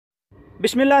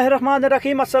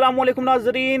बिस्मिल्लाहिर्रहमानिर्रहीम। अस्सलाम वालेकुम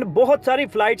नाज़रीन। बहुत सारी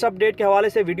फ़्लाइट्स अपडेट के हवाले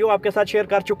से वीडियो आपके साथ शेयर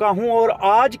कर चुका हूं और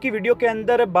आज की वीडियो के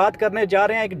अंदर बात करने जा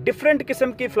रहे हैं एक डिफरेंट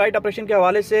किस्म की फ़्लाइट ऑपरेशन के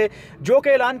हवाले से जो कि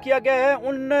ऐलान किया गया है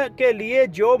उनके लिए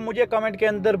जो मुझे कमेंट के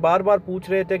अंदर बार बार पूछ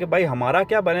रहे थे कि भाई हमारा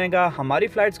क्या बनेगा, हमारी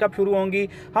फ़्लाइट्स कब शुरू होंगी,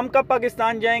 हम कब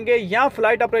पाकिस्तान जाएंगे, या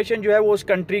फ़्लाइट ऑपरेशन जो है वो उस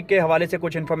कंट्री के हवाले से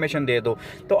कुछ इन्फॉर्मेशन दे दो।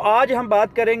 तो आज हम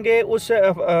बात करेंगे उस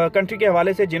कंट्री के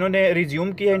हवाले से जिन्होंने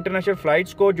रिज्यूम की है इंटरनेशनल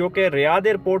फ़्लाइट्स को, जो कि रियाद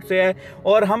एयरपोर्ट से है।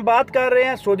 और हम बात कर रहे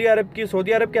हैं सऊदी अरब की।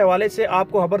 सऊदी अरब के हवाले से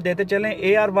आपको खबर देते चलें,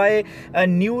 ARY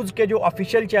न्यूज़ के जो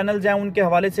ऑफिशियल चैनल्स हैं उनके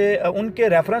हवाले से, उनके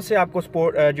रेफरेंस से आपको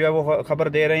जो है वो खबर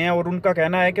दे रहे हैं। और उनका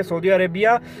कहना है कि Saudi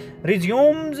Arabia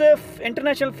resumes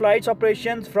international flights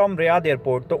operations from Riyadh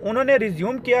airport. तो उन्होंने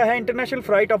रिज्यूम किया है इंटरनेशनल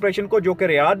फ़्लाइट ऑपरेशन को जो कि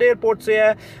रियाद एयरपोर्ट से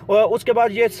है। और उसके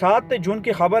बाद ये 7 जून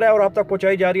की खबर है और आप तक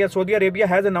पहुँचाई जा रही है। Saudi Arabia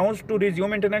has announced to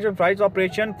resume international flights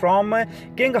operation from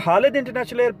king Khalid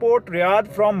international airport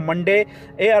Riyadh from Monday.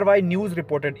 ARY news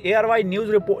reported. ARY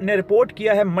news ने रिपोर्ट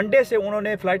किया है मंडे से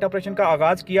उन्होंने फ़्लाइट ऑपरेशन का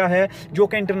आगाज़ किया है जो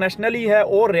कि इंटरनेशनली है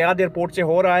और रियाद एयरपोर्ट से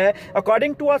हो रहा है।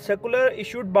 According to a circular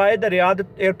issued by the Riyadh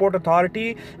airport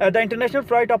authority, the international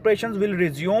flight operations will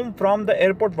resume from the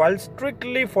airport while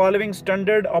strictly following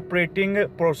standard operating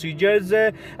procedures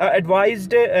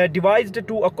devised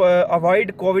to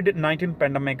avoid covid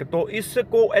 pandemic. तो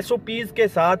इसको SOPs के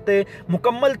साथ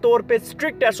मुकम्मल तौर पर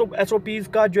strict SOPs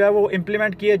का जो है वो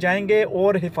इम्प्लीमेंट किए जाएंगे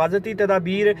और हिफाजती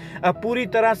तदाबीर पूरी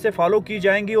तरह से फॉलो की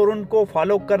जाएंगी और उनको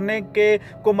फॉलो करने के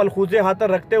को मलहूज़े हाथ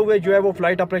रखते हुए जो है वो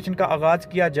फ़्लाइट ऑपरेशन का आगाज़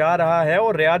किया जा रहा है।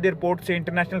 और रियाद एयरपोर्ट से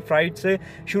इंटरनेशनल फ़्लाइट्स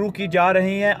शुरू की जा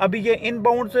रही हैं। अभी ये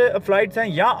इनबाउंड फ़्लाइट्स हैं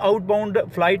या आउटबाउंड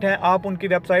फ़्लाइट हैं। आप उनकी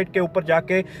वेबसाइट के ऊपर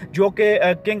जाके, जो कि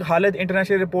किंग खालिद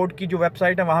इंटरनेशनल एयरपोर्ट की जो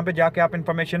वेबसाइट है वहाँ पर जाके आप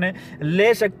इंफॉर्मेशन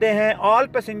ले सकते हैं। All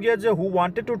passengers who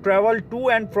wanted to travel to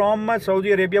and from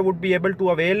Saudi Arabia would be able to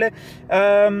avail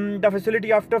the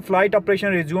facility after flight operation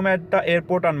resume at the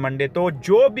airport on Monday. तो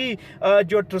जो भी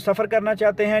जो सफ़र करना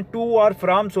चाहते हैं टू और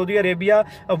फ्राम सऊदी अरेबिया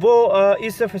वो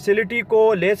इस फैसिलिटी को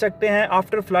ले सकते हैं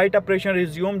आफ्टर फ्लाइट ऑपरेशन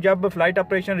रिज्यूम। जब फ्लाइट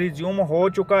ऑपरेशन रिज्यूम हो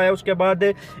चुका है उसके बाद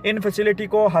इन फैसिलिटी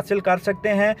को हासिल कर सकते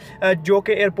हैं जो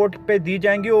कि एयरपोर्ट पे दी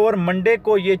जाएंगी। और मंडे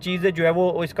को ये चीज़ जो है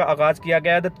वो इसका आगाज़ किया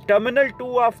गया है। The terminal 2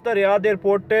 of the Riyadh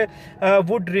airport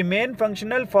would remain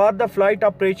functional for the flight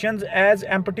operations as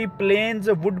empty planes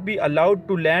would be allowed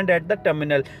to land at the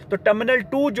terminal. तो टर्मिनल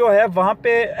 2 जो है वहाँ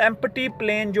पे एम्प्टी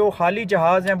प्लेन, जो खाली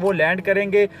जहाज़ हैं वो लैंड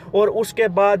करेंगे और उसके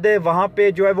बाद वहाँ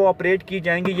पे जो है वो ऑपरेट की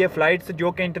जाएंगी ये फ़्लाइट्स,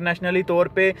 जो कि इंटरनेशनली तौर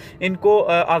पे इनको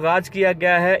आगाज़ किया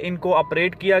गया है, इनको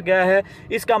ऑपरेट किया गया है।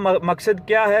 इसका मकसद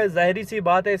क्या है? ज़ाहिरी सी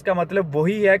बात है, इसका मतलब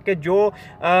वही है कि जो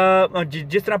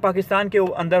जिस तरह पाकिस्तान के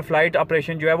अंदर फ़्लाइट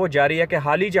ऑपरेशन जो है वो जारी है कि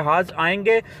खाली जहाज़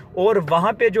आएंगे और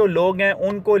वहाँ पे जो लोग हैं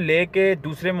उनको लेके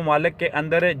दूसरे ममालिक के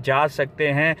अंदर जा सकते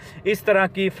हैं। इस तरह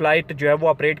की फ़्लाइट जो है वो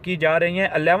ऑपरेट की जा रही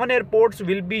हैं। 11 airports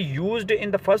will be used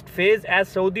in the first phase as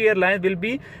Saudi Airlines will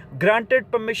be granted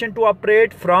permission to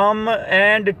operate from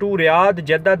and to Riyadh,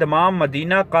 Jeddah, Dammam,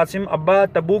 Medina, Qasim, Abba,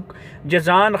 Tabuk,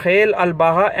 Jazan, Khail,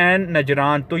 Al-Baha and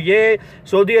नजरान। तो ये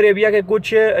Saudi Arabia के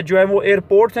कुछ जो है वो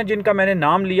airports हैं जिनका मैंने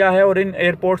नाम लिया है और इन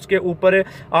एयरपोर्ट्स के ऊपर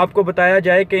आपको बताया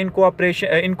जाए कि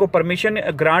इनको परमिशन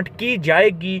ग्रांट की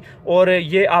जाएगी। और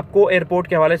ये आपको एयरपोर्ट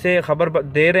के हवाले से खबर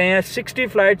दे रहे हैं। 60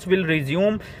 flights will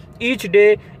resume each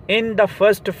day in the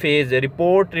first phase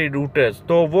report routers.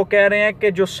 तो वो कह रहे हैं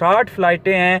कि जो 60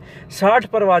 फ़्लाइटें हैं, 60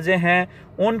 परवाज़ें हैं,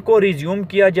 उनको रिज्यूम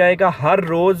किया जाएगा हर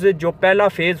रोज़। जो पहला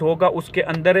फ़ेज़ होगा उसके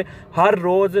अंदर हर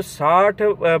रोज़ 60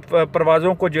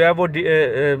 परवाज़ों को जो है वो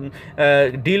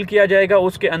डील किया जाएगा,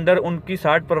 उसके अंदर उनकी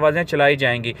 60 परवाज़ें चलाई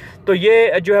जाएंगी। तो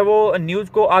ये जो है वो न्यूज़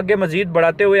को आगे मज़ीद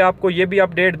बढ़ाते हुए आपको ये भी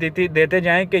अपडेट देते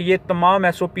जाएँ कि ये तमाम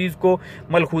SOPs को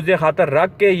मलहूज़े खातर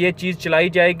रख के ये चीज़ चलाई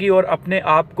जाएगी। और अपने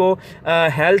आप को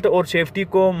हेल्थ और सेफ्टी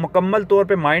को मुकम्मल तौर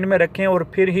पे माइंड में रखें और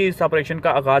फिर ही इस ऑपरेशन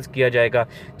का आगाज़ किया जाएगा।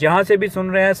 जहाँ से भी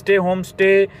सुन रहे हैं, स्टे होम, स्टे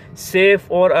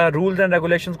सेफ और रूल्स एंड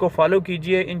रेगुलेशंस को फॉलो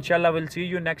कीजिए। इंशाल्लाह will see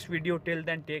you next video. Till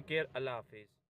then take care. अल्लाह हाफिज़।